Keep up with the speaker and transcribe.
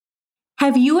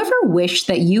Have you ever wished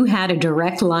that you had a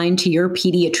direct line to your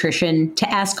pediatrician to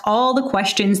ask all the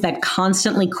questions that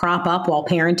constantly crop up while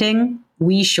parenting?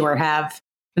 We sure have.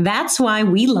 That's why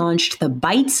we launched the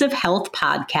Bites of Health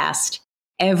podcast.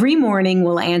 Every morning,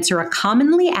 we'll answer a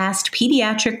commonly asked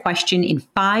pediatric question in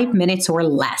 5 minutes or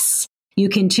less. You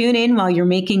can tune in while you're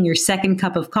making your second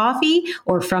cup of coffee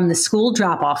or from the school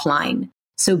drop-off line.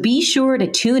 So be sure to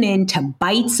tune in to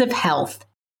Bites of Health,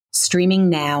 streaming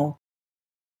now.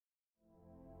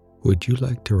 Would you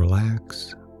like to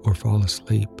relax or fall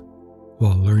asleep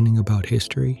while learning about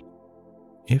history?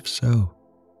 If so,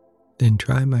 then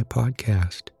try my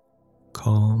podcast,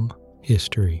 Calm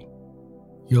History.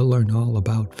 You'll learn all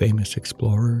about famous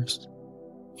explorers,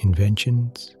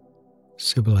 inventions,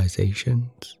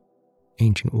 civilizations,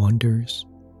 ancient wonders,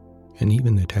 and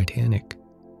even the Titanic.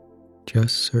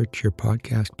 Just search your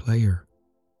podcast player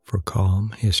for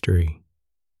Calm History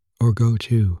or go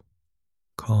to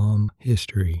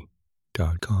calmhistory.com.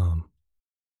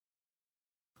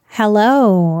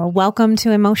 Hello, welcome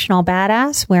to Emotional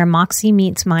Badass, where Moxie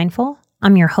meets Mindful.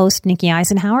 I'm your host, Nikki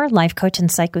Eisenhower, life coach and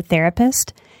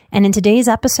psychotherapist. And in today's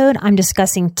episode, I'm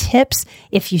discussing tips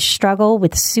if you struggle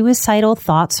with suicidal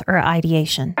thoughts or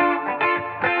ideation.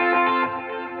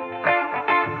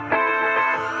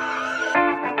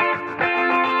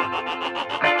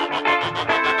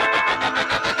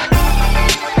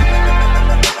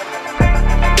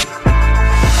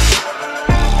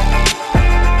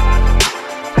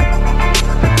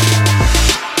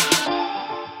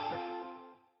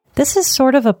 This is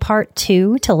sort of a part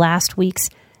 2 to last week's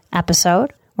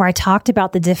episode where I talked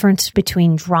about the difference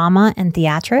between drama and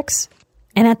theatrics.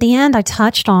 And at the end, I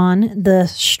touched on the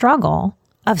struggle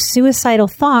of suicidal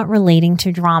thought relating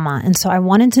to drama. And so I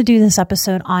wanted to do this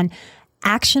episode on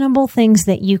actionable things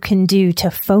that you can do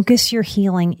to focus your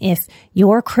healing if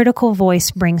your critical voice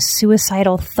brings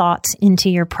suicidal thoughts into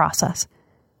your process.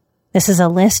 This is a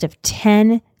list of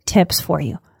 10 tips for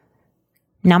you.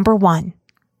 Number 1.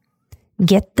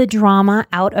 Get the drama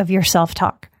out of your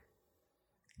self-talk.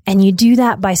 And you do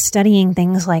that by studying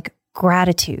things like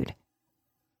gratitude,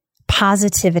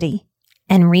 positivity,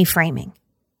 and reframing.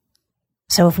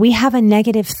 So if we have a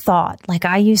negative thought, like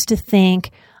I used to think,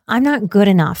 I'm not good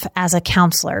enough as a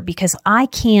counselor because I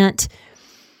can't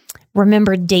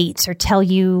remember dates or tell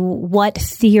you what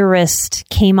theorist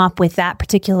came up with that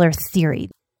particular theory.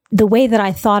 The way that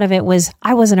I thought of it was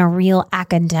I wasn't a real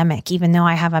academic, even though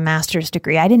I have a master's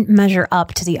degree. I didn't measure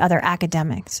up to the other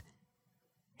academics.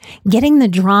 Getting the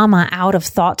drama out of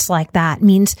thoughts like that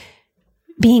means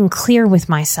being clear with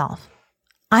myself.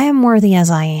 I am worthy as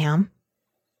I am.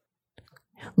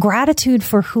 Gratitude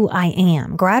for who I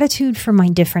am. Gratitude for my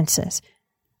differences.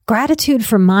 Gratitude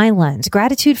for my lens.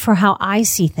 Gratitude for how I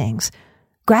see things.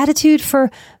 Gratitude for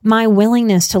my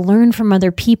willingness to learn from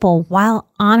other people while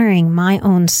honoring my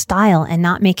own style and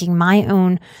not making my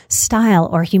own style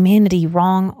or humanity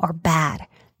wrong or bad.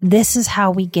 This is how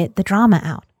we get the drama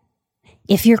out.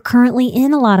 If you're currently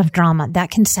in a lot of drama, that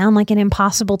can sound like an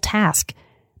impossible task.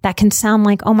 That can sound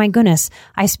like, oh my goodness,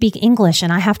 I speak English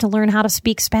and I have to learn how to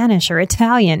speak Spanish or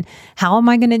Italian. How am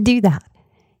I going to do that?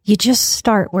 You just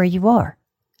start where you are.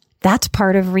 That's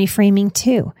part of reframing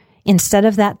too. Instead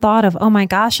of that thought of, oh my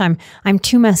gosh, I'm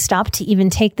too messed up to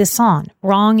even take this on.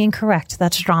 Wrong and correct.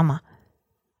 That's drama.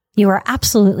 You are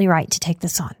absolutely right to take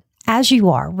this on, as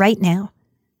you are right now.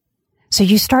 So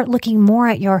you start looking more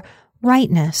at your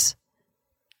rightness,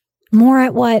 more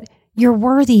at what you're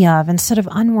worthy of instead of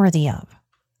unworthy of.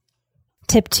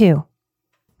 Tip 2,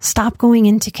 stop going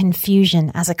into confusion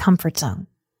as a comfort zone.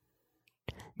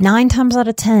 9 times out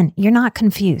of 10, you're not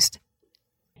confused.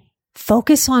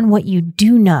 Focus on what you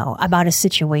do know about a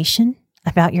situation,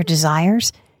 about your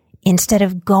desires, instead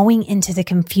of going into the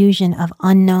confusion of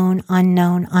unknown,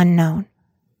 unknown, unknown.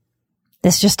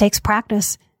 This just takes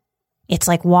practice. It's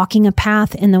like walking a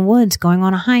path in the woods, going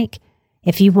on a hike.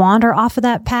 If you wander off of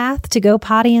that path to go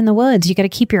potty in the woods, you got to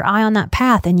keep your eye on that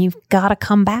path and you've got to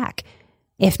come back.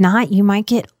 If not, you might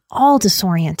get all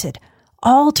disoriented,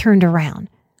 all turned around.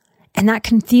 And that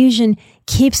confusion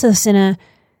keeps us in a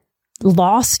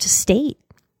lost state.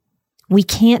 We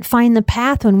can't find the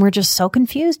path when we're just so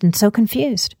confused and so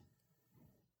confused.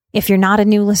 If you're not a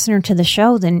new listener to the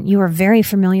show, then you are very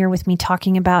familiar with me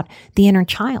talking about the inner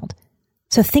child.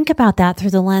 So think about that through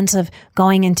the lens of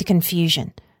going into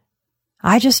confusion.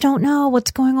 I just don't know what's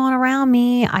going on around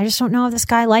me. I just don't know if this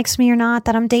guy likes me or not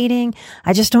that I'm dating.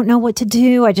 I just don't know what to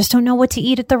do. I just don't know what to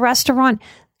eat at the restaurant.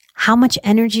 How much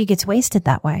energy gets wasted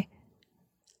that way?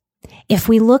 If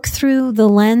we look through the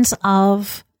lens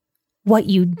of what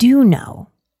you do know,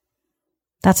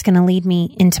 that's going to lead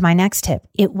me into my next tip.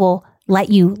 It will let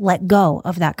you let go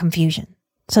of that confusion.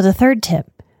 So the third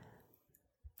tip,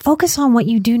 focus on what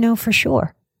you do know for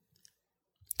sure.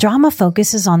 Drama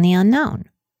focuses on the unknown.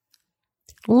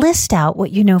 List out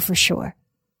what you know for sure.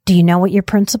 Do you know what your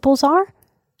principles are?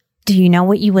 Do you know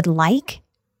what you would like?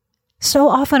 So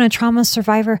often a trauma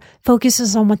survivor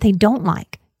focuses on what they don't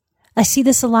like. I see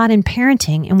this a lot in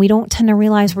parenting, and we don't tend to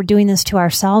realize we're doing this to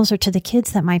ourselves or to the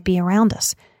kids that might be around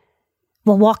us.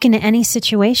 We'll walk into any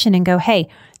situation and go, hey,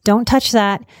 don't touch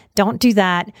that. Don't do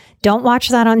that. Don't watch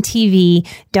that on TV.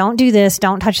 Don't do this.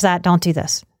 Don't touch that. Don't do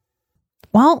this.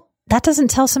 Well, that doesn't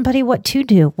tell somebody what to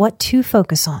do, what to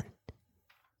focus on.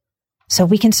 So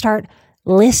we can start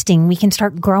listing, we can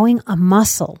start growing a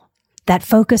muscle that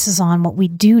focuses on what we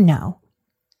do know,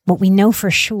 what we know for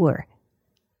sure.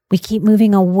 We keep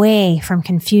moving away from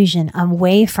confusion,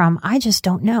 away from, I just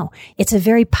don't know. It's a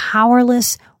very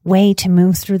powerless way to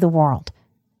move through the world.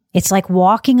 It's like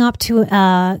walking up to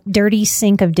a dirty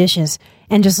sink of dishes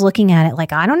and just looking at it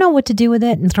like, I don't know what to do with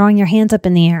it, and throwing your hands up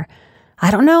in the air.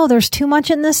 I don't know, there's too much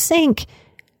in this sink.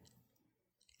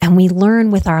 And we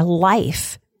learn with our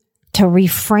life to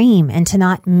reframe and to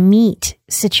not meet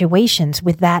situations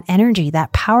with that energy,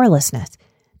 that powerlessness.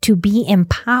 To be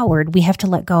empowered, we have to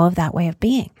let go of that way of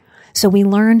being. So we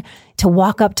learn to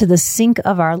walk up to the sink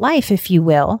of our life, if you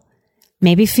will,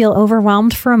 maybe feel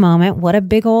overwhelmed for a moment. What a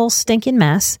big old stinking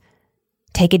mess.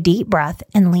 Take a deep breath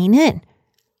and lean in.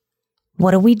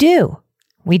 What do?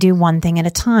 We do one thing at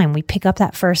a time. We pick up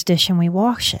that first dish and we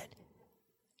wash it.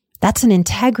 That's an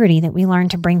integrity that we learn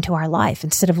to bring to our life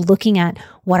instead of looking at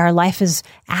what our life is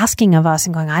asking of us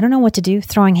and going, I don't know what to do,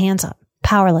 throwing hands up,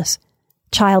 powerless,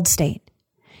 child state.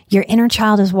 Your inner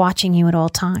child is watching you at all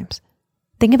times.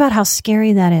 Think about how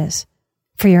scary that is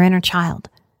for your inner child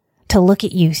to look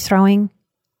at you throwing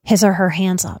his or her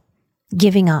hands up,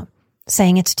 giving up,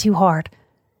 saying it's too hard.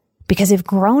 Because if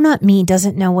grown-up me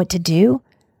doesn't know what to do,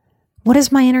 what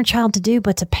is my inner child to do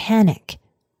but to panic?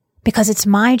 Because it's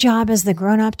my job as the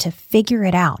grown-up to figure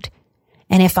it out.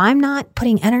 And if I'm not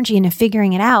putting energy into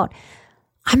figuring it out,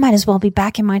 I might as well be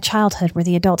back in my childhood where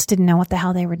the adults didn't know what the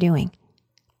hell they were doing.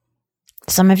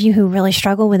 Some of you who really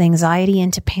struggle with anxiety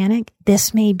and to panic,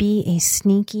 this may be a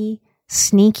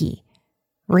sneaky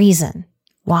reason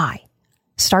why.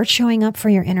 Start showing up for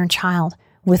your inner child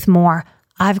with more,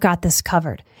 I've got this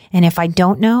covered. And if I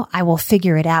don't know, I will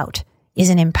figure it out, is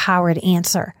an empowered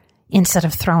answer instead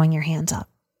of throwing your hands up.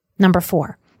 Number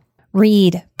 4,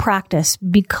 read, practice,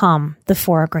 become the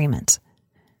 4 agreements.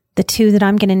 The 2 that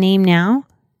I'm going to name now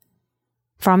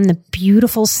from the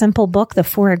beautiful, simple book, The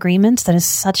 4 Agreements, that is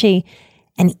such an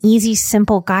easy,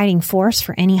 simple guiding force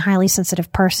for any highly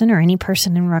sensitive person or any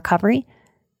person in recovery.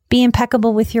 Be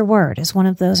impeccable with your word is one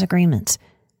of those agreements.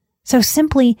 So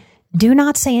simply do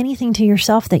not say anything to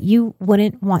yourself that you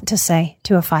wouldn't want to say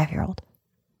to a 5-year-old.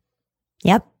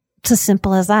 Yep, it's as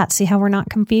simple as that. See how we're not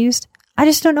confused? I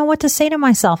just don't know what to say to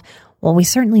myself. Well, we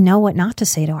certainly know what not to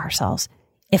say to ourselves.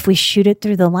 If we shoot it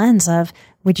through the lens of,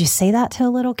 would you say that to a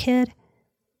little kid?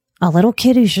 A little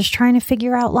kid who's just trying to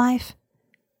figure out life?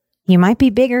 You might be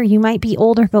bigger, you might be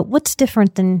older, but what's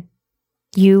different than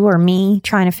you or me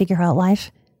trying to figure out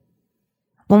life?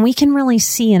 When we can really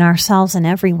see in ourselves and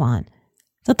everyone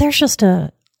that there's just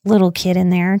a little kid in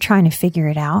there trying to figure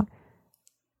it out,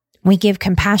 we give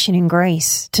compassion and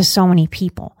grace to so many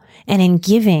people. And in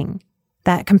giving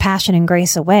that compassion and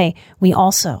grace away, we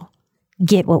also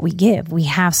get what we give. We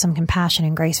have some compassion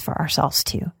and grace for ourselves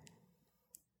too.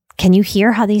 Can you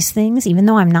hear how these things, even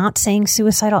though I'm not saying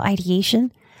suicidal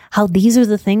ideation, how these are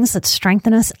the things that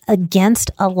strengthen us against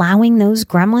allowing those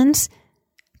gremlins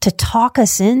to talk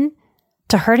us in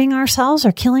to hurting ourselves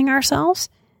or killing ourselves?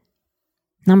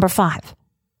 Number 5,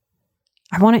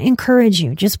 I want to encourage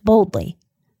you just boldly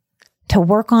to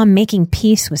work on making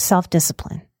peace with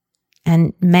self-discipline.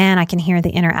 And man, I can hear the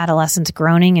inner adolescents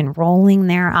groaning and rolling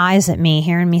their eyes at me,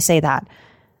 hearing me say that.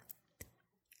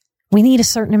 We need a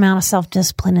certain amount of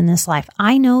self-discipline in this life.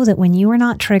 I know that when you are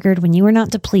not triggered, when you are not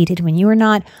depleted, when you are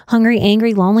not hungry,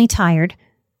 angry, lonely, tired,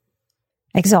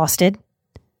 exhausted,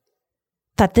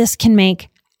 that this can make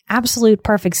absolute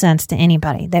perfect sense to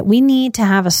anybody, that we need to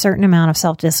have a certain amount of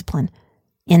self-discipline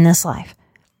in this life.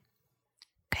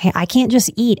 Okay, I can't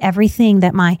just eat everything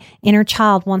that my inner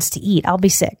child wants to eat. I'll be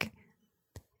sick.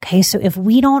 Okay, so if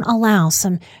we don't allow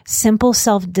some simple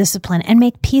self-discipline and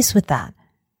make peace with that,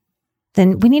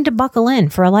 then we need to buckle in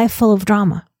for a life full of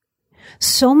drama.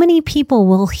 So many people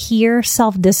will hear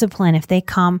self-discipline if they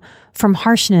come from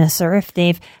harshness or if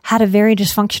they've had a very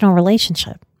dysfunctional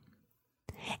relationship.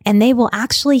 And they will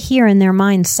actually hear in their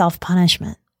mind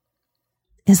self-punishment.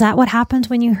 Is that what happens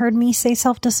when you heard me say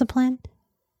self-discipline?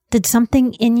 Did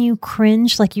something in you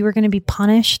cringe like you were going to be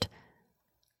punished?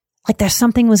 Like there's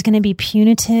something was going to be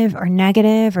punitive or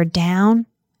negative or down?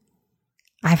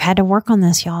 I've had to work on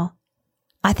this, y'all.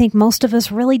 I think most of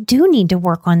us really do need to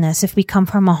work on this if we come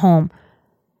from a home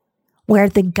where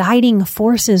the guiding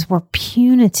forces were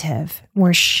punitive,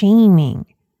 were shaming,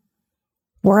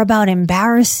 were about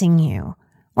embarrassing you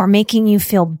or making you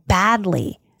feel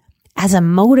badly as a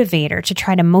motivator to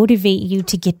try to motivate you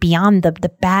to get beyond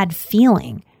the bad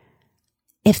feeling.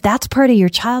 If that's part of your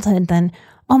childhood, then,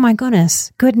 oh my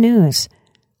goodness, good news.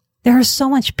 There is so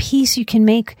much peace you can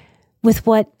make with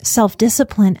what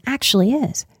self-discipline actually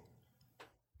is.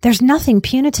 There's nothing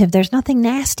punitive. There's nothing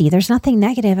nasty. There's nothing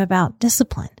negative about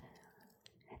discipline.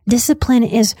 Discipline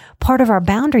is part of our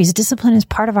boundaries. Discipline is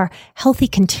part of our healthy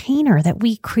container that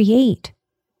we create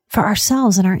for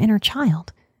ourselves and our inner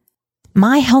child.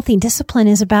 My healthy discipline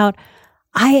is about,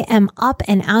 I am up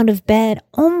and out of bed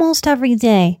almost every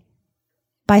day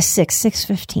by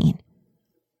 6:15.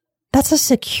 That's a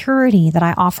security that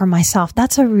I offer myself.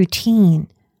 That's a routine.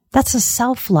 That's a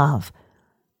self-love.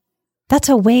 That's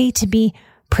a way to be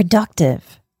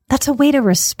productive. That's a way to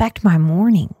respect my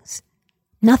mornings.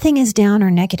 Nothing is down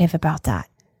or negative about that.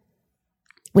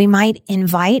 We might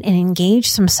invite and engage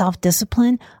some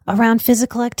self-discipline around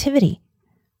physical activity,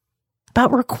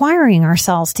 about requiring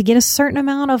ourselves to get a certain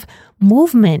amount of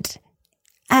movement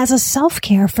as a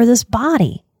self-care for this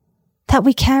body that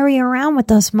we carry around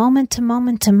with us moment to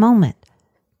moment to moment.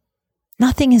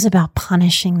 Nothing is about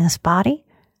punishing this body.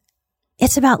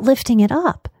 It's about lifting it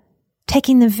up,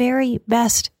 taking the very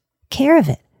best care of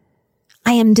it.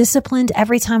 I am disciplined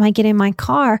every time I get in my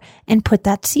car and put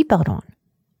that seatbelt on.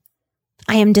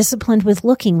 I am disciplined with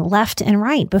looking left and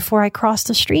right before I cross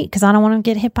the street because I don't want to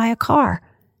get hit by a car.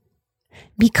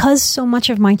 Because so much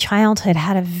of my childhood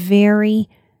had a very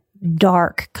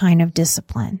dark kind of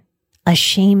discipline, a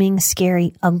shaming,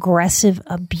 scary, aggressive,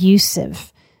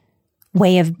 abusive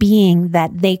way of being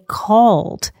that they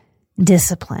called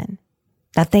discipline,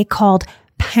 that they called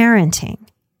parenting.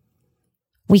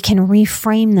 We can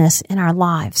reframe this in our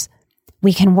lives.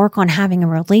 We can work on having a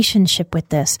relationship with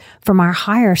this from our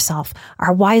higher self,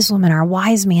 our wise woman, our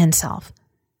wise man self.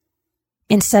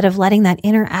 Instead of letting that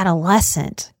inner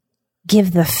adolescent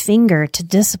give the finger to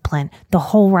discipline the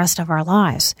whole rest of our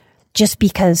lives, just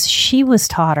because she was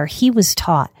taught or he was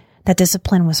taught that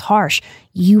discipline was harsh.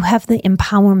 You have the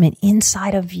empowerment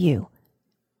inside of you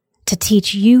to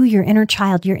teach you, your inner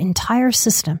child, your entire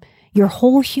system, your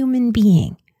whole human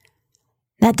being,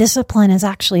 that discipline is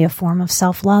actually a form of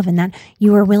self-love and that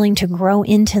you are willing to grow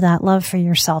into that love for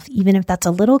yourself, even if that's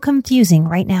a little confusing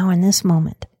right now in this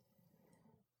moment.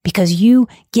 Because you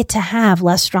get to have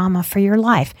less drama for your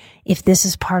life if this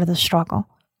is part of the struggle.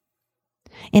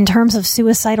 In terms of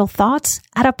suicidal thoughts,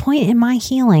 at a point in my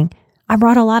healing, I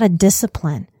brought a lot of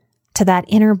discipline to that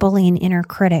inner bully and inner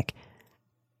critic.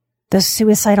 Those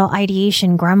suicidal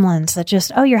ideation gremlins that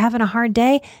just, oh, you're having a hard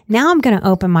day? Now I'm going to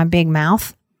open my big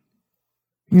mouth.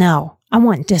 No, I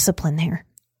want discipline there.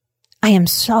 I am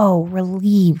so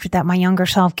relieved that my younger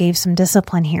self gave some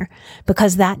discipline here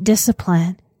because that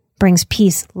discipline brings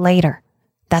peace later.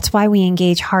 That's why we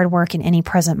engage hard work in any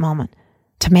present moment,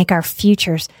 to make our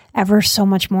futures ever so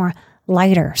much more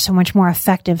lighter, so much more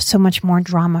effective, so much more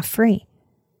drama-free.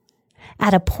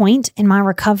 At a point in my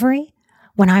recovery,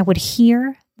 when I would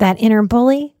hear that inner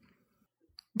bully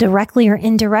directly or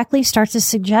indirectly start to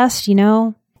suggest,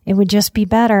 it would just be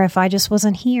better if I just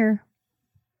wasn't here.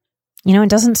 It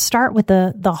doesn't start with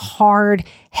the hard,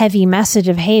 heavy message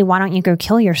of, hey, why don't you go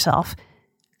kill yourself?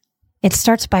 It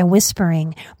starts by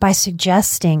whispering, by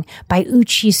suggesting, by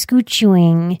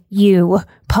oochie-scooching you,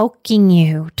 poking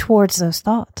you towards those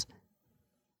thoughts.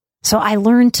 So I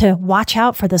learned to watch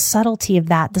out for the subtlety of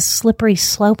that, the slippery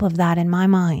slope of that in my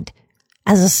mind,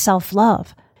 as a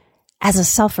self-love, as a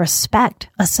self-respect,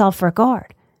 a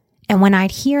self-regard. And when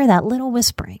I'd hear that little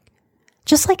whispering,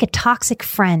 just like a toxic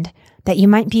friend that you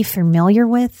might be familiar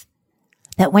with,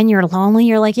 that when you're lonely,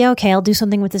 you're like, yeah, okay, I'll do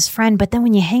something with this friend. But then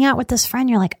when you hang out with this friend,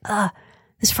 you're like,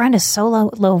 this friend is so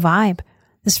low vibe.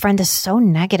 This friend is so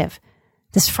negative.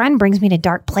 This friend brings me to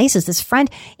dark places. This friend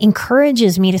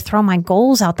encourages me to throw my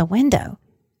goals out the window.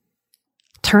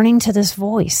 Turning to this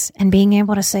voice and being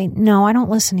able to say, no, I don't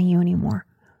listen to you anymore.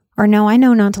 Or no, I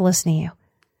know not to listen to you.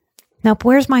 Now,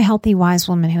 where's my healthy wise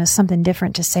woman who has something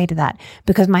different to say to that?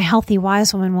 Because my healthy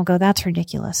wise woman will go, that's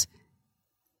ridiculous.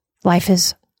 Life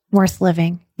is worth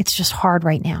living. It's just hard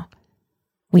right now.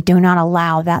 We do not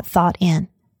allow that thought in.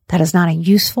 That is not a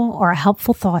useful or a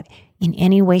helpful thought in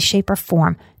any way, shape, or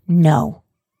form. No.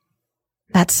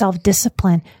 That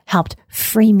self-discipline helped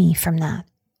free me from that.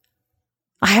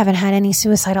 I haven't had any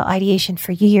suicidal ideation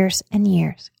for years and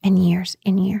years and years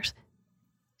and years.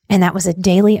 And that was a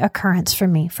daily occurrence for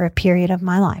me for a period of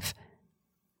my life.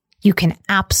 You can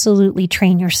absolutely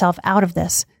train yourself out of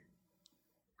this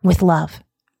with love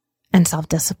and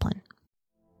self-discipline.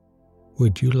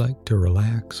 Would you like to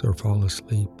relax or fall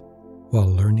asleep while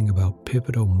learning about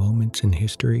pivotal moments in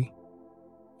history?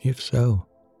 If so,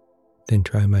 then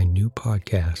try my new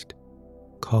podcast,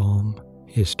 Calm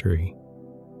History.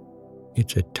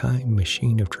 It's a time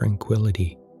machine of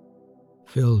tranquility,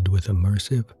 filled with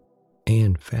immersive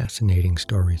and fascinating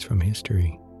stories from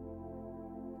history.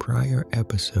 Prior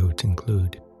episodes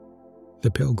include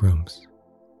The Pilgrims,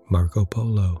 Marco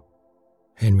Polo,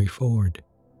 Henry Ford,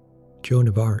 Joan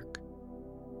of Arc,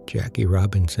 Jackie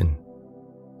Robinson,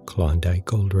 Klondike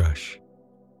Gold Rush,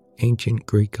 Ancient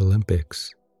Greek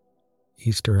Olympics,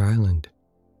 Easter Island,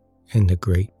 and the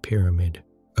Great Pyramid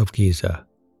of Giza.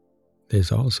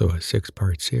 There's also a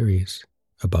 6-part series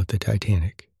about the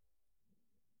Titanic.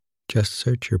 Just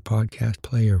search your podcast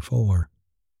player for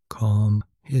Calm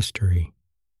History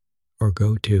or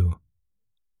go to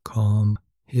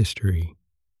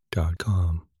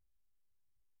calmhistory.com.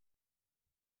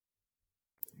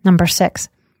 Number 6,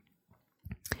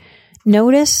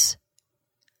 notice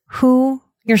who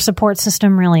your support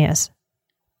system really is.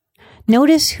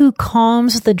 Notice who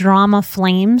calms the drama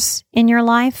flames in your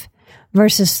life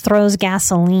versus throws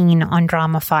gasoline on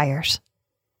drama fires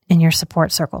in your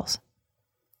support circles.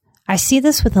 I see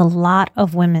this with a lot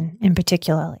of women in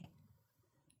particularly.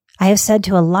 I have said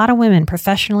to a lot of women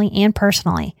professionally and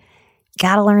personally,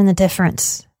 gotta learn the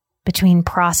difference between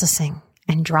processing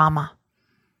and drama.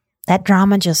 That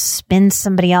drama just spins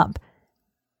somebody up.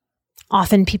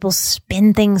 Often people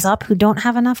spin things up who don't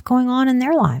have enough going on in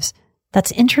their lives.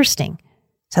 That's interesting.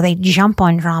 So they jump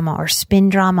on drama or spin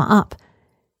drama up.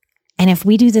 And if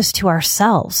we do this to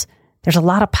ourselves, there's a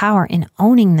lot of power in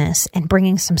owning this and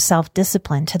bringing some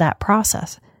self-discipline to that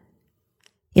process.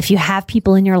 If you have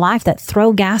people in your life that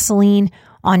throw gasoline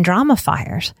on drama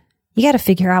fires, you got to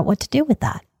figure out what to do with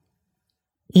that.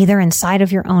 Either inside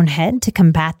of your own head to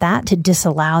combat that, to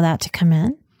disallow that to come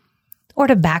in, or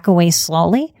to back away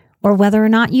slowly, or whether or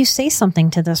not you say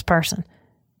something to this person.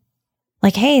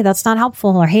 Like, hey, that's not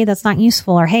helpful, or hey, that's not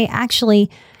useful, or hey, actually,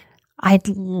 I'd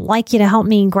like you to help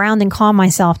me ground and calm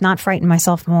myself, not frighten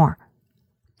myself more.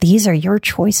 These are your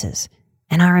choices,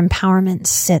 and our empowerment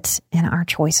sits in our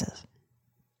choices.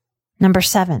 Number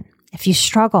 7, if you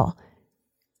struggle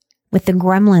with the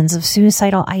gremlins of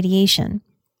suicidal ideation,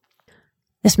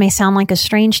 this may sound like a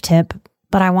strange tip,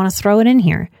 but I want to throw it in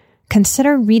here.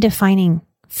 Consider redefining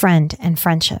friend and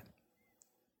friendship.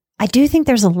 I do think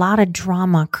there's a lot of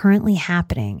drama currently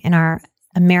happening in our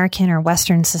American or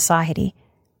Western society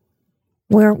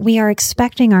where we are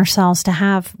expecting ourselves to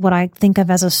have what I think of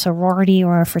as a sorority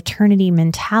or a fraternity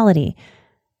mentality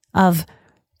of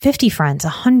 50 friends,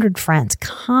 100 friends,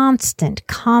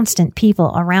 constant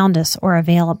people around us or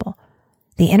available.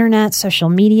 The internet, social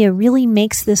media really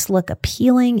makes this look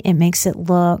appealing. It makes it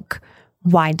look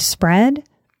widespread.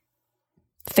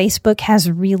 Facebook has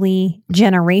really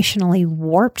generationally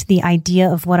warped the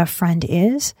idea of what a friend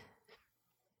is.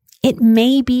 It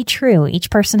may be true.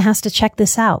 Each person has to check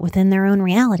this out within their own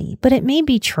reality, but it may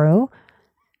be true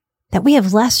that we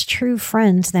have less true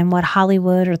friends than what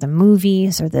Hollywood or the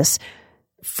movies or this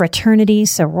fraternity,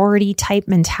 sorority type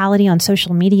mentality on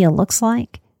social media looks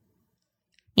like.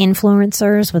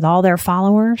 Influencers with all their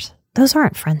followers, those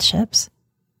aren't friendships.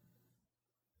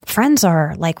 Friends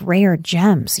are like rare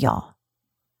gems, y'all.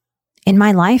 In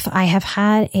my life, I have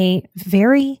had a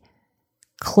very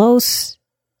close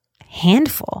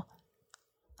handful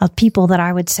of people that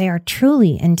I would say are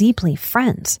truly and deeply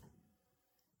friends.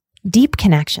 Deep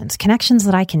connections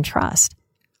that I can trust.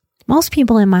 Most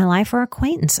people in my life are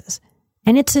acquaintances,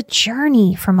 and it's a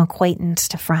journey from acquaintance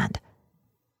to friend.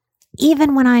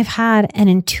 Even when I've had an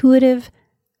intuitive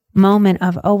moment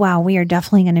of, oh wow, we are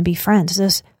definitely going to be friends,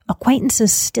 those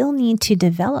acquaintances still need to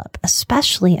develop,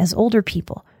 especially as older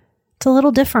people. It's a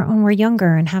little different when we're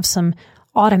younger and have some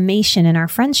automation in our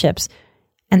friendships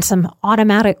and some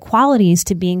automatic qualities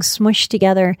to being smushed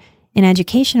together in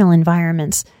educational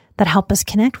environments that help us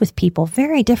connect with people,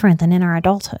 very different than in our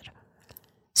adulthood.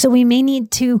 So we may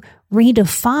need to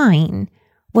redefine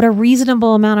what a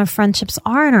reasonable amount of friendships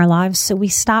are in our lives so we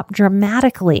stop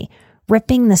dramatically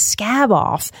ripping the scab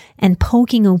off and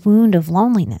poking a wound of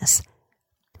loneliness.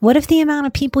 What if the amount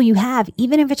of people you have,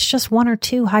 even if it's just 1 or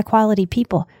 2 high-quality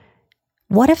people,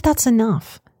 what if that's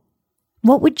enough?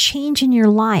 What would change in your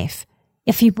life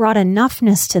if you brought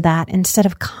enoughness to that instead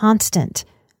of constant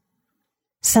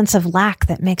sense of lack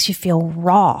that makes you feel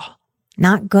raw,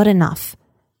 not good enough,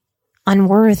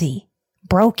 unworthy,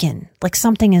 broken, like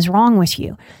something is wrong with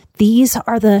you. These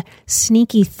are the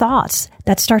sneaky thoughts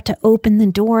that start to open the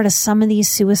door to some of these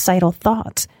suicidal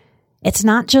thoughts. It's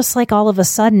not just like all of a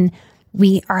sudden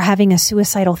we are having a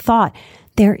suicidal thought.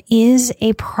 There is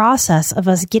a process of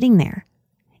us getting there.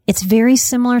 It's very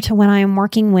similar to when I am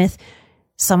working with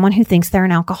someone who thinks they're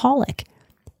an alcoholic.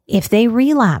 If they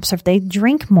relapse or if they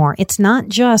drink more, it's not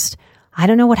just, I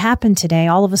don't know what happened today.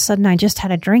 All of a sudden, I just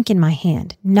had a drink in my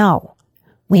hand. No,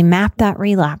 we map that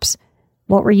relapse.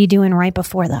 What were you doing right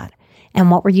before that?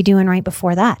 And what were you doing right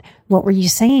before that? What were you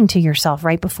saying to yourself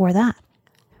right before that?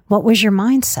 What was your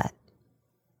mindset?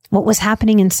 What was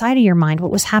happening inside of your mind?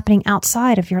 What was happening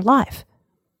outside of your life?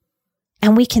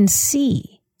 And we can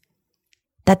see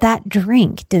that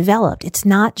drink developed. It's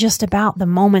not just about the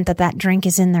moment that drink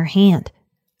is in their hand.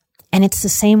 And it's the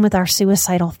same with our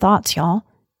suicidal thoughts, y'all.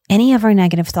 Any of our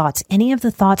negative thoughts, any of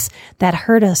the thoughts that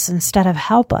hurt us instead of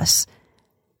help us,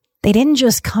 they didn't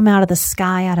just come out of the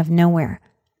sky, out of nowhere.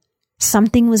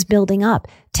 Something was building up.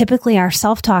 Typically, our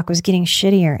self-talk was getting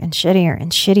shittier and shittier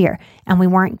and shittier, and we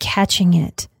weren't catching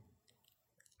it.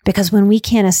 Because when we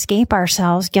can't escape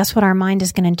ourselves, guess what our mind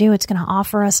is going to do? It's going to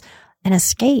offer us an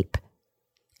escape.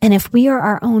 And if we are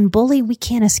our own bully, we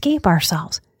can't escape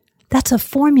ourselves. That's a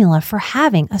formula for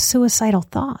having a suicidal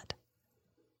thought.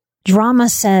 Drama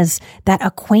says that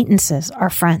acquaintances are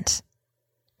friends.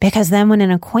 Because then when an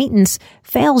acquaintance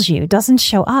fails you, doesn't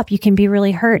show up, you can be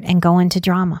really hurt and go into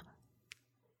drama.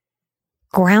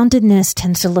 Groundedness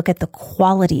tends to look at the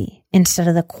quality instead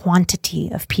of the quantity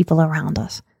of people around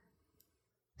us.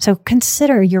 So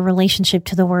consider your relationship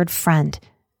to the word friend.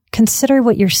 Consider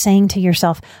what you're saying to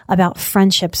yourself about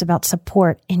friendships, about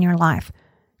support in your life.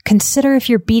 Consider if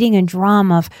you're beating a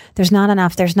drum of there's not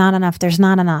enough, there's not enough, there's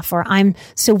not enough, or I'm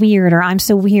so weird, or I'm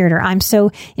so weird, or I'm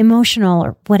so emotional,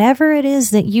 or whatever it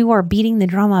is that you are beating the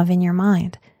drum of in your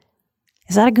mind.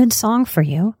 Is that a good song for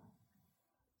you?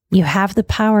 You have the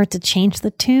power to change the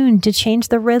tune, to change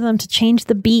the rhythm, to change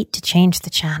the beat, to change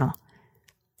the channel,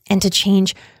 and to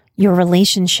change your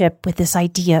relationship with this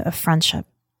idea of friendship.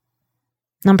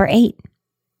 Number 8.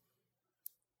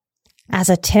 As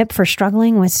a tip for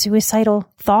struggling with suicidal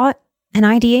thought and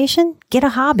ideation, get a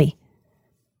hobby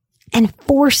and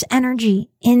force energy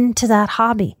into that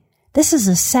hobby. This is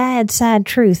a sad, sad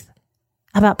truth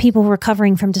about people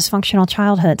recovering from dysfunctional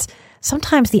childhoods.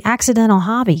 Sometimes the accidental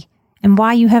hobby and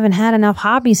why you haven't had enough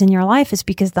hobbies in your life is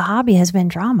because the hobby has been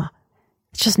drama.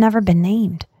 It's just never been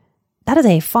named. That is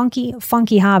a funky,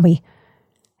 funky hobby.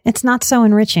 It's not so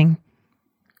enriching.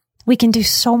 We can do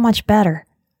so much better.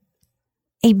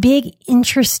 A big,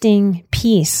 interesting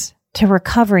piece to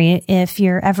recovery, if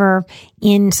you're ever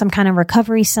in some kind of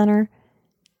recovery center,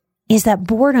 is that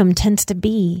boredom tends to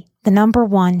be the number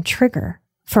one trigger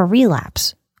for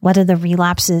relapse. Whether the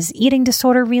relapse is eating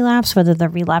disorder relapse, whether the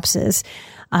relapse is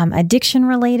addiction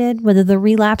related, whether the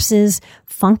relapse is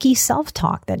funky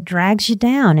self-talk that drags you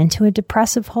down into a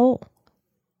depressive hole.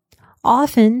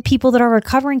 Often, people that are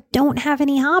recovering don't have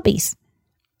any hobbies.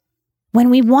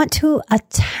 When we want to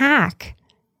attack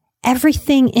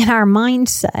everything in our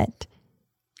mindset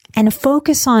and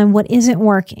focus on what isn't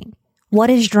working,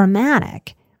 what is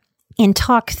dramatic, in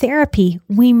talk therapy,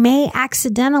 we may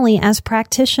accidentally, as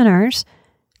practitioners,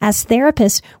 as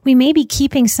therapists, we may be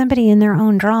keeping somebody in their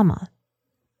own drama.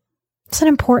 It's an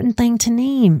important thing to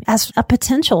name as a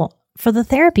potential for the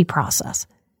therapy process.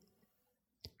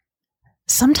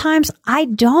 Sometimes I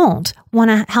don't want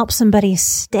to help somebody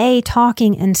stay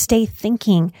talking and stay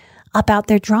thinking about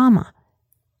their drama.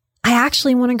 I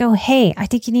actually want to go, hey, I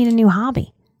think you need a new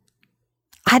hobby.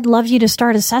 I'd love you to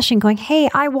start a session going, hey,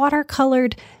 I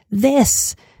watercolored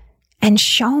this, and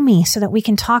show me so that we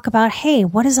can talk about, hey,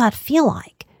 what does that feel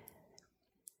like?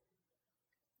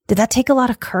 Did that take a lot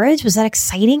of courage? Was that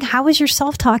exciting? How was your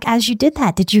self-talk as you did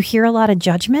that? Did you hear a lot of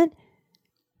judgment?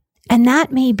 And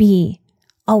that may be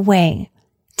a way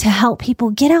to help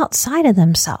people get outside of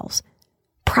themselves,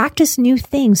 practice new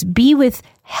things, be with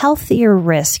healthier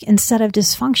risk instead of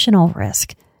dysfunctional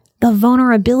risk, the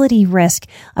vulnerability risk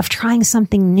of trying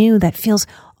something new that feels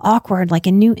awkward, like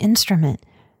a new instrument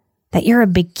that you're a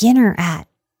beginner at,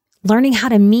 learning how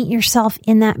to meet yourself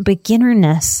in that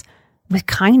beginnerness with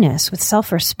kindness, with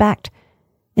self-respect,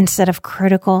 instead of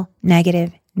critical,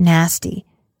 negative, nasty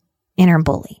inner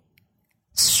bully.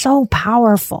 So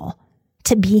powerful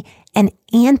to be an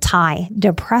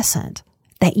antidepressant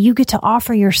that you get to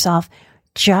offer yourself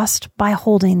just by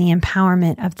holding the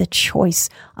empowerment of the choice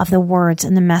of the words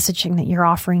and the messaging that you're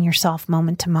offering yourself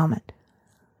moment to moment.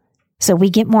 So we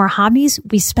get more hobbies,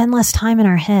 we spend less time in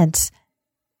our heads.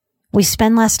 We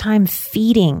spend less time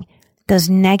feeding those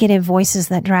negative voices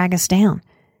that drag us down.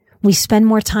 We spend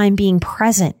more time being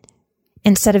present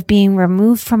instead of being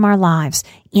removed from our lives,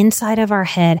 inside of our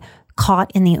head,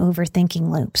 caught in the overthinking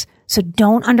loops. So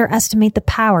don't underestimate the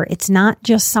power. It's not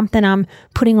just something I'm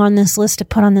putting on this list to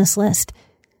put on this list.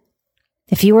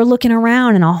 If you are looking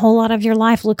around and a whole lot of your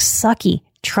life looks sucky,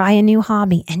 try a new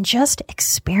hobby and just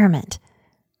experiment.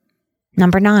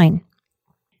 Number 9,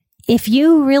 if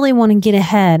you really want to get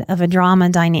ahead of a drama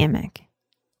dynamic,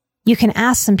 you can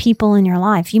ask some people in your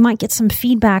life. You might get some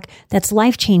feedback that's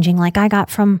life-changing, like I got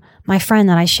from my friend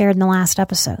that I shared in the last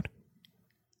episode.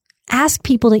 Ask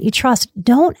people that you trust.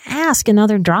 Don't ask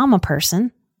another drama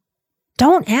person.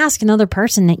 Don't ask another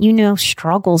person that you know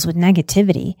struggles with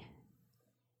negativity,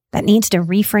 that needs to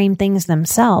reframe things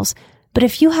themselves. But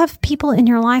if you have people in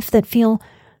your life that feel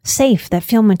safe, that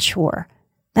feel mature,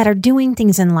 that are doing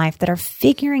things in life, that are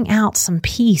figuring out some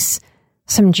peace,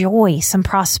 some joy, some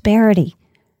prosperity,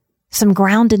 some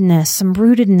groundedness, some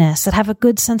rootedness, that have a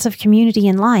good sense of community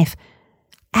in life,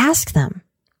 ask them.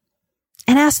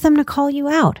 And ask them to call you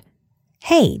out.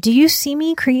 Hey, do you see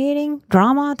me creating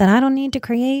drama that I don't need to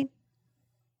create?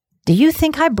 Do you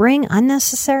think I bring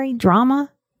unnecessary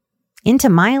drama into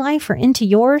my life or into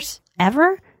yours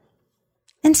ever?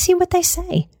 And see what they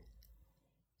say.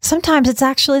 Sometimes it's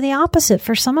actually the opposite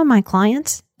for some of my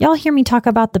clients. Y'all hear me talk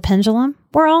about the pendulum.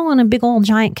 We're all on a big old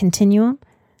giant continuum.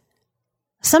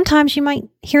 Sometimes you might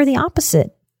hear the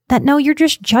opposite. That no, you're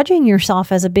just judging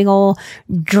yourself as a big old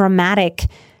dramatic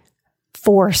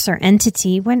force or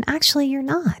entity when actually you're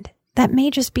not. That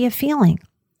may just be a feeling.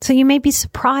 So you may be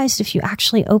surprised if you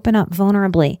actually open up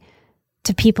vulnerably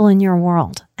to people in your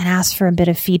world and ask for a bit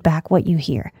of feedback, what you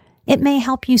hear. It may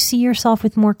help you see yourself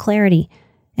with more clarity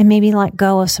and maybe let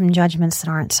go of some judgments that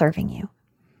aren't serving you.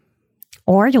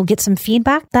 Or you'll get some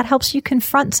feedback that helps you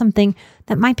confront something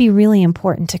that might be really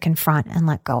important to confront and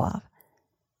let go of.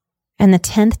 And the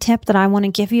 10th tip that I want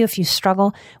to give you, if you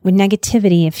struggle with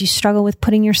negativity, if you struggle with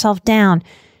putting yourself down,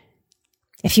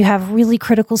 if you have really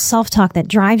critical self-talk that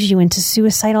drives you into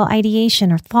suicidal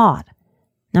ideation or thought,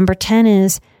 number 10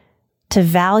 is to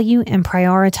value and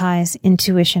prioritize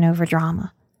intuition over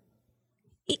drama.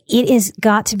 It has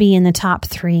got to be in the top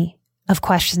 3 of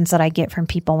questions that I get from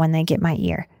people when they get my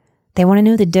ear. They want to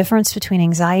know the difference between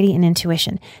anxiety and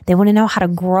intuition. They want to know how to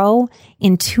grow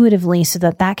intuitively so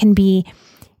that that can be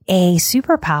a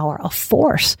superpower, a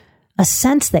force, a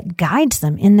sense that guides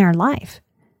them in their life.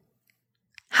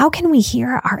 How can we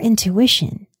hear our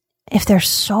intuition if there's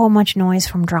so much noise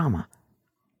from drama?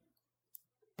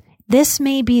 This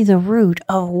may be the root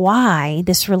of why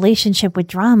this relationship with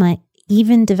drama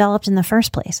even developed in the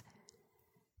first place.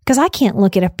 Because I can't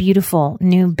look at a beautiful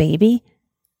new baby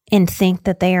and think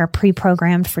that they are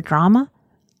pre-programmed for drama.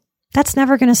 That's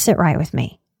never going to sit right with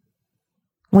me.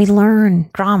 We learn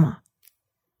drama.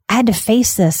 I had to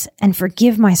face this and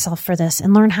forgive myself for this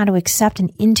and learn how to accept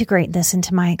and integrate this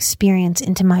into my experience,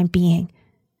 into my being.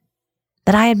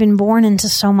 That I had been born into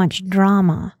so much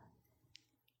drama.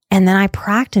 And then I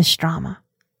practiced drama.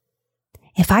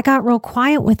 If I got real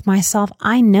quiet with myself,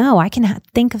 I know I can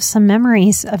think of some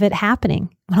memories of it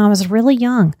happening when I was really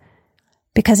young.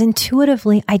 Because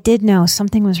intuitively, I did know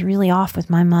something was really off with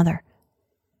my mother.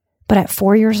 But at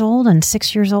 4 years old and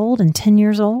 6 years old and 10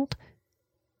 years old,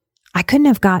 I couldn't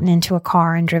have gotten into a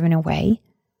car and driven away.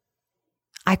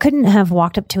 I couldn't have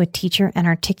walked up to a teacher and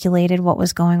articulated what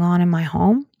was going on in my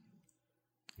home.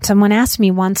 Someone asked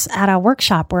me once at a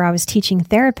workshop where I was teaching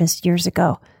therapists years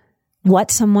ago,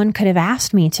 what someone could have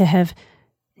asked me to have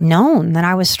known that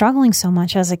I was struggling so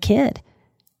much as a kid.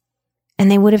 And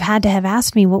they would have had to have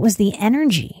asked me what was the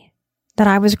energy that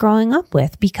I was growing up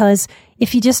with. Because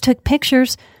if you just took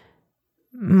pictures,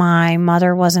 my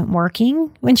mother wasn't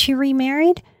working when she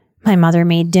remarried. My mother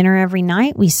made dinner every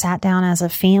night. We sat down as a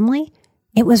family.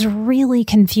 It was really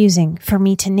confusing for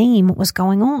me to name what was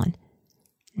going on.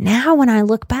 Now when I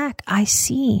look back, I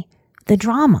see the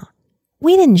drama.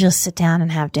 We didn't just sit down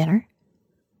and have dinner.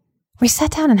 We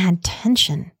sat down and had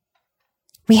tension.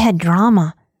 We had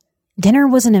drama. Dinner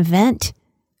was an event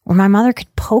where my mother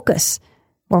could poke us,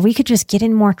 where we could just get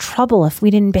in more trouble if we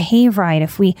didn't behave right.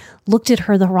 If we looked at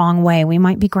her the wrong way, we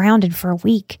might be grounded for a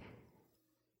week.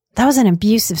 That was an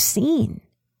abusive scene,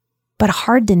 but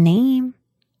hard to name.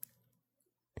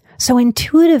 So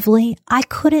intuitively, I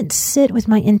couldn't sit with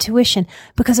my intuition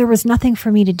because there was nothing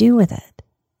for me to do with it.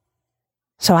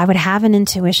 So I would have an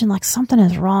intuition like something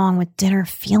is wrong with dinner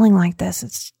feeling like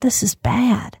this. This is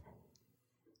bad.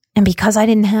 And because I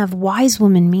didn't have wise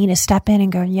woman me to step in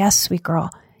and go, yes, sweet girl,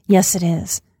 yes, it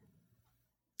is.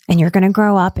 And you're going to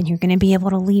grow up and you're going to be able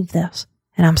to leave this.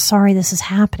 And I'm sorry this is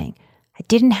happening. I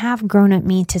didn't have grown up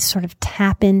me to sort of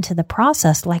tap into the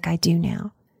process like I do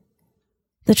now.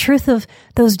 The truth of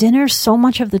those dinners, so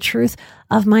much of the truth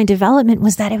of my development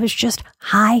was that it was just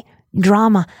high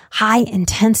drama, high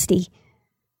intensity,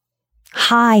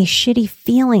 high shitty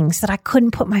feelings that I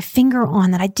couldn't put my finger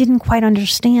on, that I didn't quite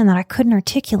understand, that I couldn't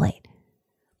articulate.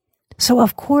 So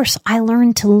of course I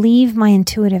learned to leave my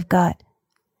intuitive gut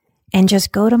and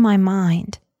just go to my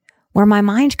mind, where my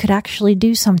mind could actually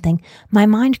do something. My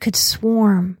mind could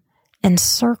swarm and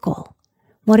circle.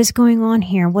 What is going on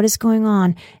here? What is going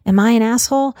on? Am I an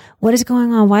asshole? What is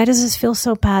going on? Why does this feel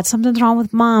so bad? Something's wrong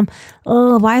with mom.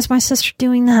 Oh, why is my sister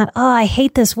doing that? Oh, I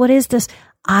hate this. What is this?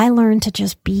 I learned to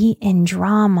just be in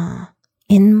drama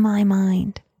in my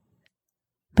mind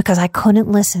because I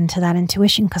couldn't listen to that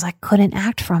intuition, because I couldn't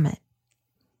act from it.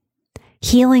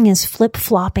 Healing is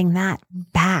flip-flopping that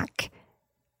back.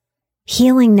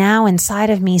 Healing now inside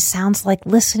of me sounds like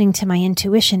listening to my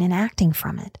intuition and acting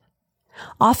from it.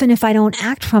 Often if I don't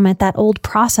act from it, that old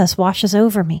process washes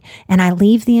over me and I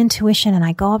leave the intuition and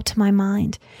I go up to my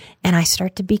mind and I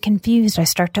start to be confused. I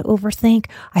start to overthink.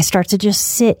 I start to just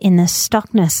sit in the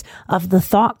stuckness of the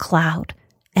thought cloud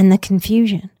and the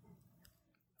confusion.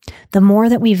 The more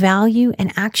that we value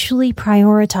and actually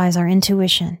prioritize our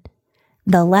intuition,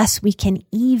 the less we can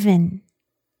even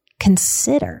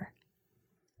consider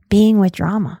being with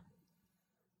drama.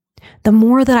 The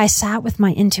more that I sat with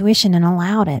my intuition and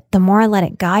allowed it, the more I let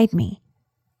it guide me,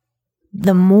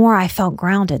 the more I felt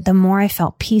grounded, the more I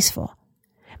felt peaceful.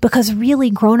 Because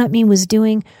really, grown-up me was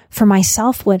doing for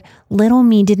myself what little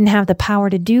me didn't have the power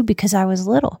to do because I was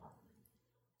little.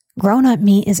 Grown-up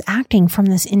me is acting from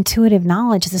this intuitive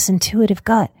knowledge, this intuitive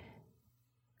gut.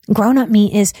 Grown-up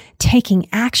me is taking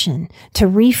action to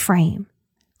reframe.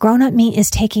 Grown-up me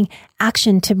is taking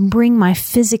action to bring my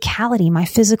physicality, my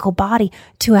physical body,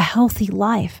 to a healthy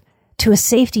life, to a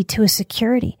safety, to a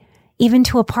security, even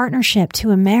to a partnership, to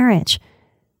a marriage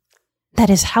that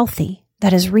is healthy,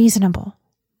 that is reasonable,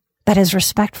 that is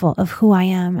respectful of who I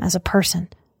am as a person,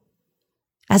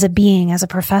 as a being, as a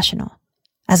professional,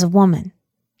 as a woman.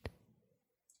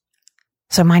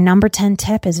 So my number 10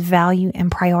 tip is value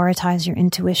and prioritize your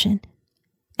intuition.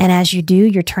 And as you do,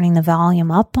 you're turning the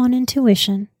volume up on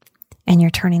intuition and you're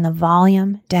turning the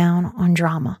volume down on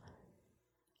drama.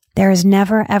 There is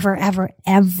never, ever, ever,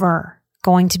 ever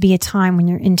going to be a time when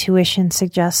your intuition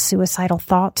suggests suicidal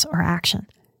thoughts or action.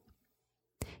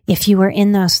 If you are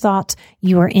in those thoughts,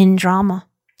 you are in drama.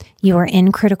 You are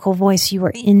in critical voice. You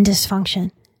are in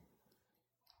dysfunction.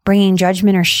 Bringing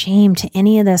judgment or shame to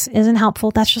any of this isn't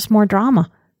helpful. That's just more drama.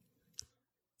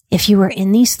 If you are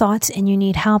in these thoughts and you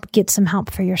need help, get some help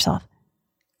for yourself.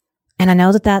 And I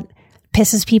know that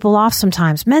pisses people off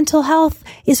sometimes. Mental health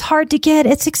is hard to get.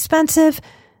 It's expensive.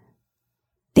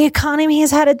 The economy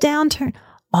has had a downturn.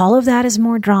 All of that is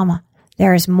more drama.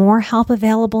 There is more help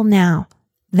available now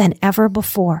than ever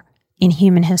before in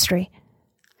human history.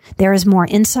 There is more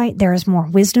insight. There is more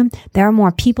wisdom. There are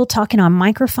more people talking on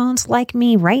microphones like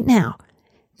me right now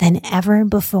than ever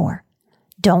before.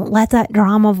 Don't let that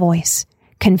drama voice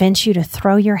convince you to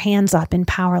throw your hands up in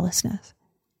powerlessness.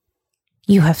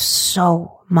 You have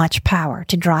so much power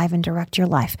to drive and direct your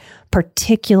life,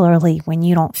 particularly when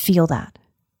you don't feel that.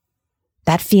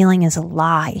 That feeling is a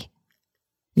lie.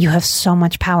 You have so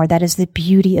much power. That is the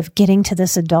beauty of getting to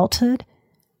this adulthood.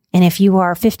 And if you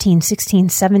are 15, 16,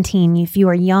 17, if you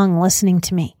are young listening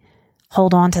to me,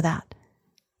 hold on to that.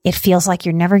 It feels like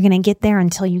you're never going to get there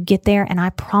until you get there. And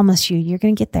I promise you, you're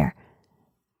going to get there.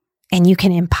 And you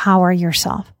can empower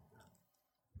yourself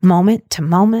moment to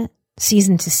moment,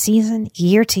 season to season,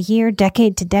 year to year,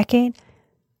 decade to decade.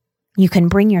 You can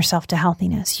bring yourself to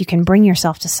healthiness. You can bring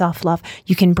yourself to self-love.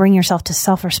 You can bring yourself to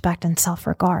self-respect and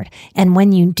self-regard. And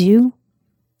when you do,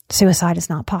 suicide is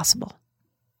not possible.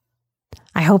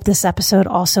 I hope this episode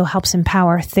also helps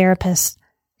empower therapists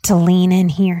to lean in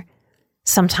here.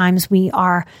 Sometimes we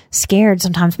are scared.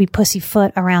 Sometimes we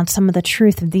pussyfoot around some of the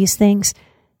truth of these things.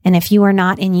 And if you are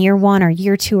not in year 1 or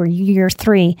year 2 or year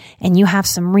 3, and you have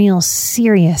some real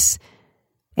serious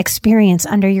experience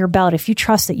under your belt, if you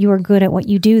trust that you are good at what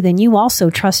you do, then you also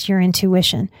trust your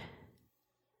intuition.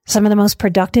 Some of the most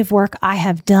productive work I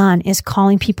have done is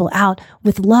calling people out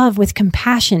with love, with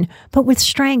compassion, but with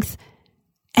strength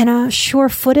and a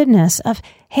sure-footedness of,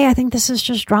 hey, I think this is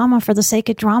just drama for the sake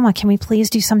of drama. Can we please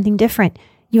do something different?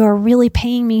 You are really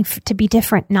paying me to be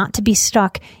different, not to be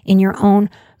stuck in your own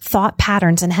thought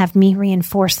patterns and have me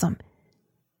reinforce them.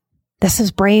 This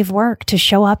is brave work to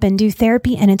show up and do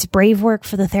therapy, and it's brave work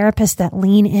for the therapists that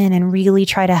lean in and really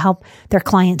try to help their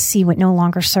clients see what no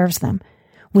longer serves them.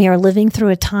 We are living through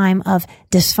a time of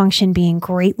dysfunction being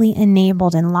greatly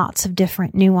enabled in lots of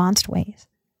different nuanced ways.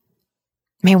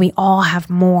 May we all have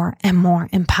more and more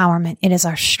empowerment. It is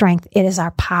our strength. It is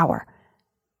our power.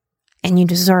 And you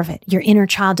deserve it. Your inner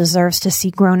child deserves to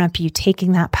see grown-up you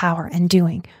taking that power and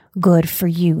doing good for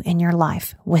you in your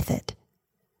life with it.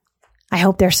 I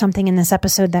hope there's something in this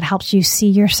episode that helps you see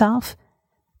yourself,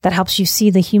 that helps you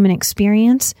see the human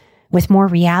experience with more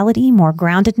reality, more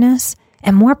groundedness,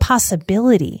 and more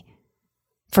possibility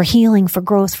for healing, for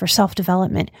growth, for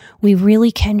self-development. We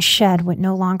really can shed what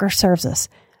no longer serves us.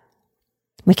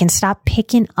 We can stop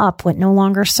picking up what no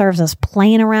longer serves us,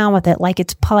 playing around with it like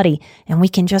it's putty, and we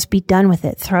can just be done with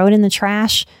it. Throw it in the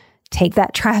trash, take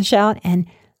that trash out, and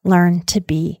learn to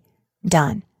be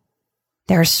done.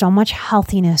 There is so much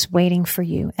healthiness waiting for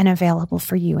you and available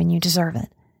for you, and you deserve it.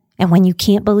 And when you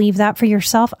can't believe that for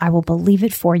yourself, I will believe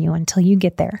it for you until you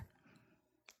get there.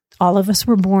 All of us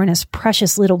were born as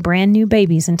precious little brand new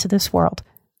babies into this world.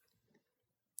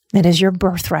 It is your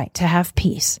birthright to have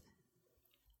peace.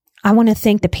 I want to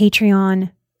thank the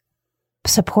Patreon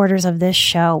supporters of this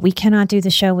show. We cannot do the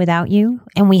show without you,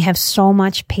 and we have so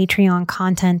much Patreon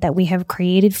content that we have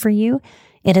created for you.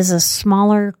 It is a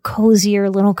smaller,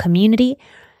 cozier little community.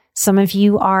 Some of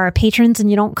you are patrons and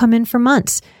you don't come in for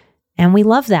months, and we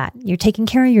love that. You're taking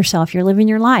care of yourself. You're living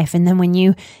your life. And then when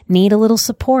you need a little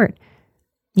support,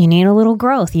 you need a little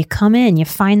growth, you come in, you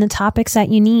find the topics that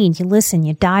you need, you listen,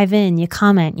 you dive in, you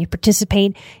comment, you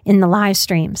participate in the live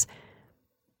streams.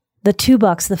 The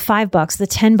 $2, the $5, the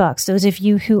 $10, those of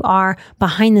you who are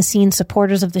behind the scenes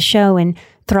supporters of the show and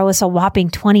throw us a whopping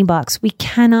 $20. We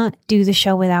cannot do the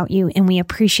show without you, and we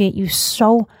appreciate you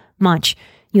so much.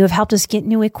 You have helped us get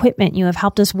new equipment. You have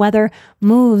helped us weather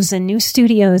moves and new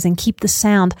studios and keep the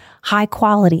sound high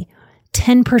quality.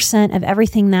 10% of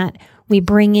everything that we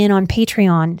bring in on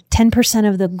Patreon, 10%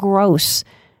 of the gross,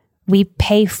 we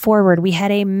pay forward. We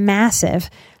had a massive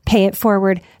pay it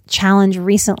forward challenge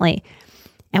recently,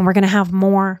 and we're going to have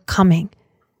more coming.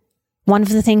 One of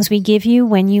the things we give you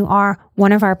when you are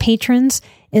one of our patrons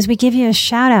is we give you a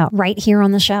shout out right here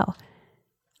on the show.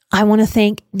 I want to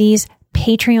thank these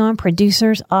Patreon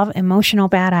producers of Emotional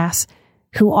Badass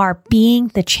who are being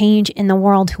the change in the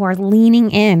world, who are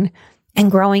leaning in and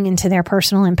growing into their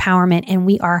personal empowerment. And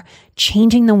we are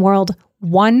changing the world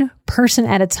one person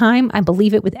at a time. I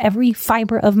believe it with every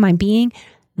fiber of my being.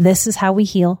 This is how we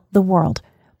heal the world,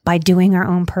 by doing our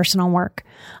own personal work.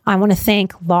 I want to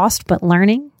thank Lost But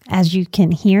Learning. As you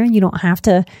can hear, you don't have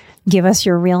to give us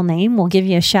your real name. We'll give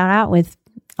you a shout out with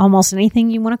almost anything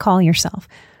you want to call yourself.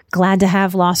 Glad to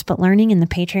have Lost But Learning in the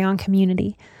Patreon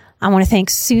community. I want to thank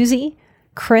Susie,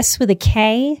 Chris with a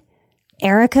K,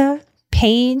 Erica,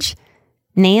 Paige,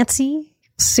 Nancy,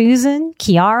 Susan,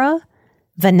 Kiara,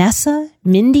 Vanessa,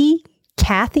 Mindy,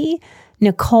 Kathy,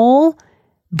 Nicole,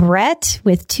 Brett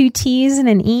with 2 T's and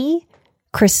an E,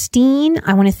 Christine.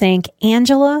 I want to thank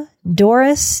Angela,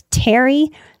 Doris, Terry,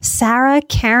 Sarah,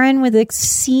 Karen with a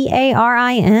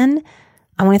Carin.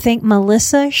 I want to thank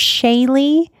Melissa,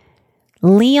 Shaylee,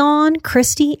 Leon,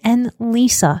 Christy, and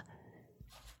Lisa.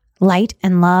 Light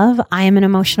and love. I am an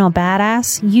emotional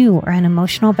badass. You are an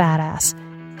emotional badass.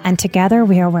 And together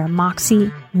we are where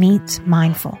Moxie meets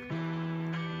mindful.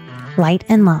 Light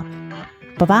and love.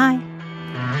 Bye-bye.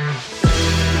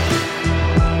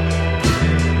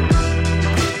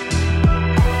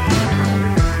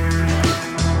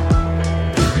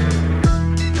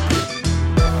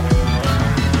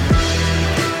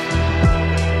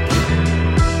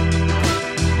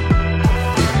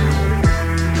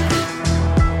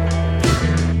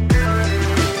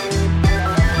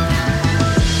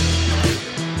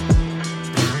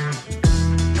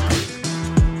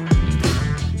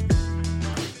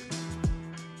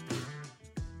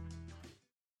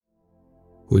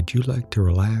 Would you like to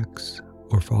relax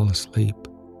or fall asleep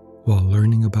while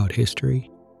learning about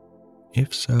history?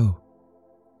 If so,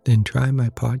 then try my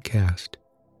podcast,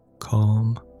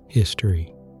 Calm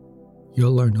History.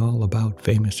 You'll learn all about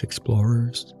famous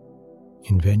explorers,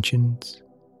 inventions,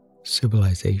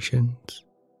 civilizations,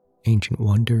 ancient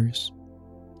wonders,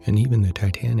 and even the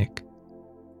Titanic.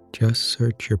 Just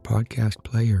search your podcast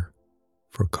player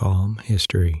for Calm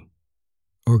History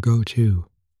or go to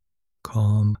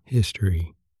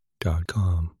calmhistory.com.